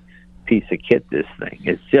fascinating piece of kit, this thing.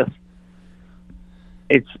 It's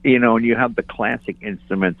and you have the classic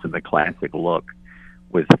instruments and the classic look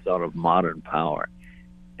with sort of modern power.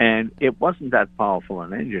 And it wasn't that powerful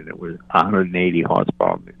an engine. It was 180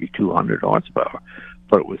 horsepower, maybe 200 horsepower.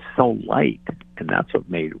 But it was so light, and that's what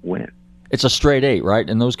made it win. It's a straight 8, right?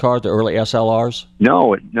 In those cars, the early SLRs?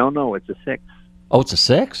 No, it's a 6. Oh, it's a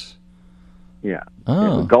 6? Yeah.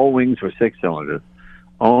 Oh. The Gull Wings were 6 cylinders.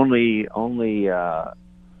 Only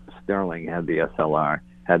Sterling had the SLR,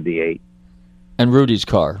 had the 8. And Rudy's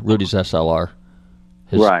SLR.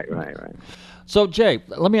 Right. So, Jay,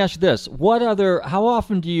 let me ask you this. How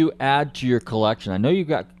often do you add to your collection? I know you've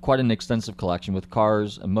got quite an extensive collection with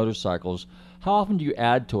cars and motorcycles. How often do you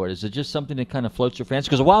add to it? Is it just something that kind of floats your fancy?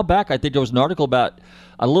 Because a while back, I think there was an article about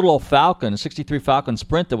a little old Falcon, a 63 Falcon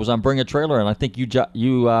Sprint that was on Bring a Trailer, and I think you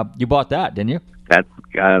bought that, didn't you? That's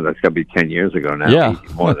got to be 10 years ago now. Yeah.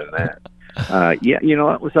 Maybe more than that. Yeah,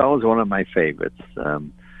 that was always one of my favorites.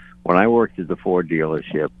 When I worked at the Ford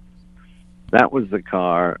dealership, that was the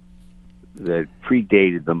car that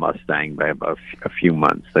predated the Mustang by about a few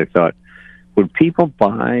months. They thought, would people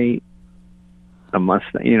buy a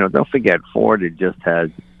Mustang? Don't forget, Ford had just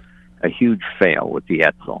had a huge fail with the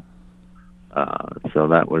Edsel. So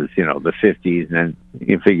that was, the 50s, and then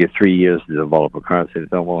you figure 3 years to develop a car. So they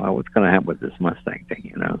thought, well, what's going to happen with this Mustang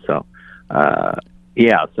thing, So,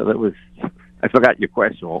 so that was. I forgot your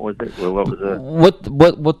question. What was it? What was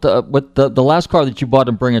it? The last car that you bought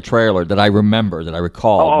and Bring a Trailer that I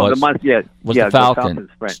recall? Was the Falcon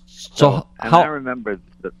Sprint. So I remember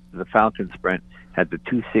the Falcon Sprint had the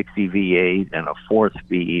 260 V8 and a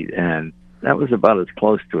 4-speed, and that was about as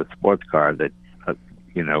close to a sports car that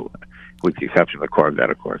with the exception of the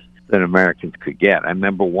Corvette, of course, that Americans could get. I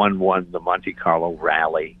remember one won the Monte Carlo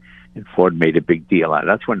Rally, and Ford made a big deal out of it.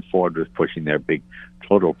 That's when Ford was pushing their big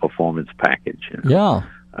total performance package. Yeah.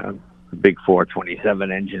 The big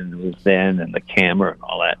 427 engine was then, and the camera and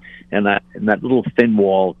all that. And that little thin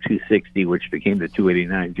wall 260, which became the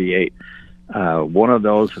 289 V8, one of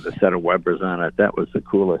those with a set of Webers on it, that was the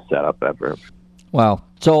coolest setup ever. Wow.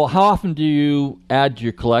 So how often do you add to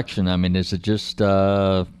your collection? I mean, is it just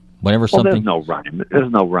Whenever something... there's no rhyme.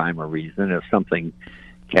 There's no rhyme or reason. If something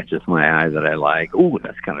catches my eye that I like, ooh,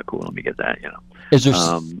 that's kind of cool. Let me get that. Is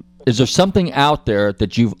there something out there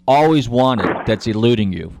that you've always wanted that's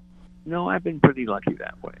eluding you? No, I've been pretty lucky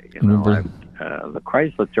that way. The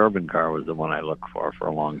Chrysler Turbine car was the one I looked for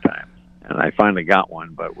a long time, and I finally got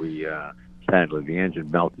one. But sadly, the engine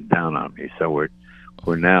melted down on me. So we're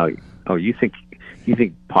now. Oh, you think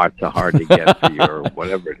parts are hard to get for your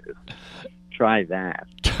whatever it is? Try that.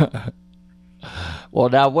 Well,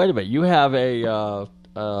 now wait a minute. You have a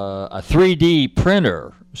 3D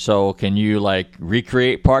printer, so can you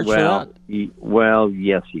recreate parts for that? Well,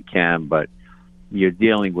 yes, you can, but you're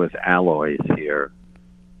dealing with alloys here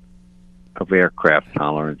of aircraft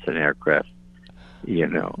tolerance and aircraft.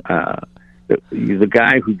 The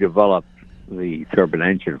guy who developed the turbine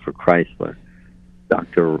engine for Chrysler,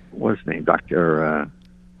 what's his name? Dr.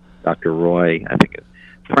 Roy, I think,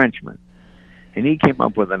 Frenchman, and he came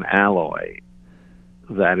up with an alloy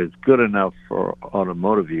that is good enough for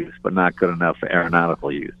automotive use, but not good enough for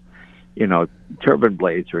aeronautical use. Turbine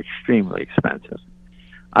blades are extremely expensive.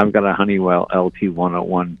 I've got a Honeywell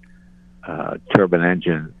LT101 turbine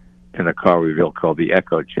engine in a car we built called the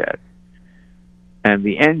EcoJet, and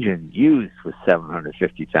the engine used was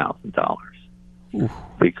 $750,000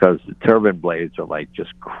 because the turbine blades are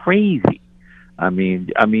just crazy. I mean,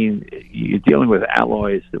 you're dealing with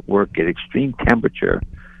alloys that work at extreme temperature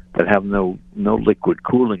that have no liquid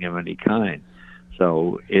cooling of any kind.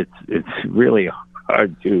 So it's really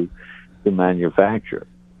hard to manufacture.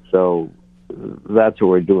 So that's what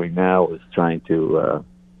we're doing now, is trying to.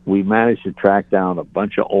 We managed to track down a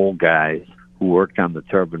bunch of old guys who worked on the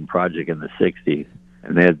turbine project in the '60s,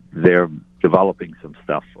 and they're developing some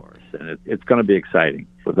stuff for us, and it's going to be exciting.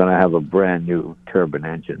 We're going to have a brand new turbine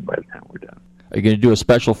engine by the time we're done. Are you going to do a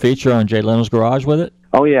special feature on Jay Leno's Garage with it?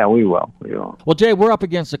 Oh, yeah, we will. Well, Jay, we're up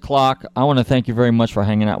against the clock. I want to thank you very much for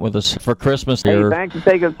hanging out with us for Christmas. Hey, thanks for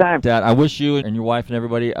taking the time. Dad, I wish you and your wife and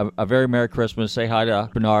everybody a very Merry Christmas. Say hi to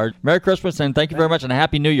Bernard. Merry Christmas, and thank you very much, and a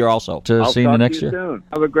Happy New Year also. I'll see you next year. Soon.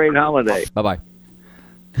 Have a great holiday. Bye-bye.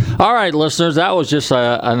 All right, listeners, that was just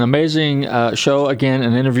an amazing show. Again,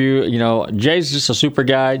 an interview. Jay's just a super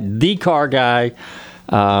guy, the car guy.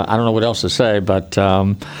 I don't know what else to say, but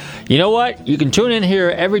you know what? You can tune in here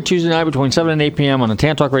every Tuesday night between 7 and 8 p.m. on the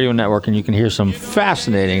Tan Talk Radio Network, and you can hear some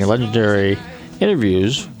fascinating and legendary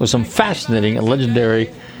interviews with some fascinating and legendary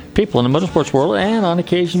people in the motorsports world, and on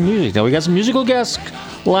occasion music. Now, we got some musical guests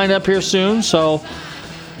lined up here soon, so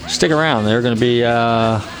stick around. They're going to be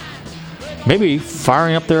maybe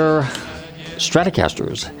firing up their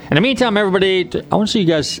Stratocasters. In the meantime, everybody, I want to see you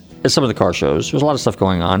guys at some of the car shows. There's a lot of stuff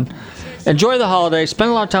going on. Enjoy the holiday. Spend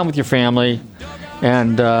a lot of time with your family.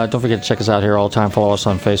 And don't forget to check us out here all the time. Follow us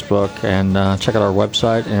on Facebook and check out our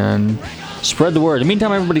website and spread the word. In the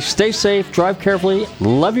meantime, everybody, stay safe, drive carefully,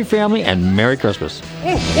 love your family, and Merry Christmas.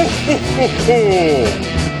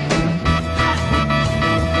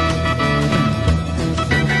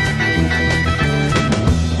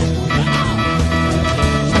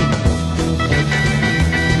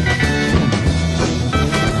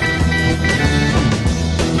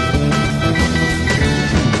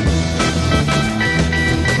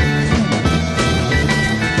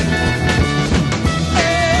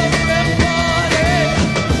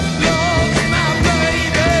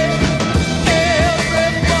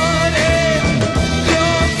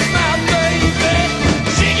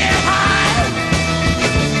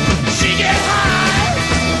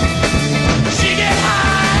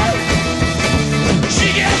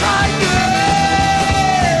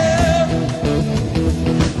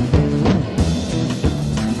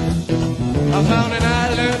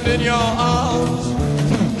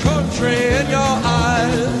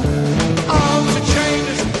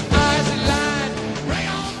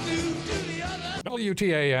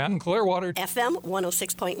 WTAN, Clearwater. FM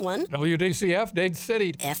 106.1. WDCF, Dade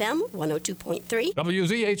City. FM 102.3.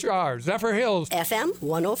 WZHR, Zephyr Hills. FM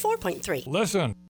 104.3. Listen.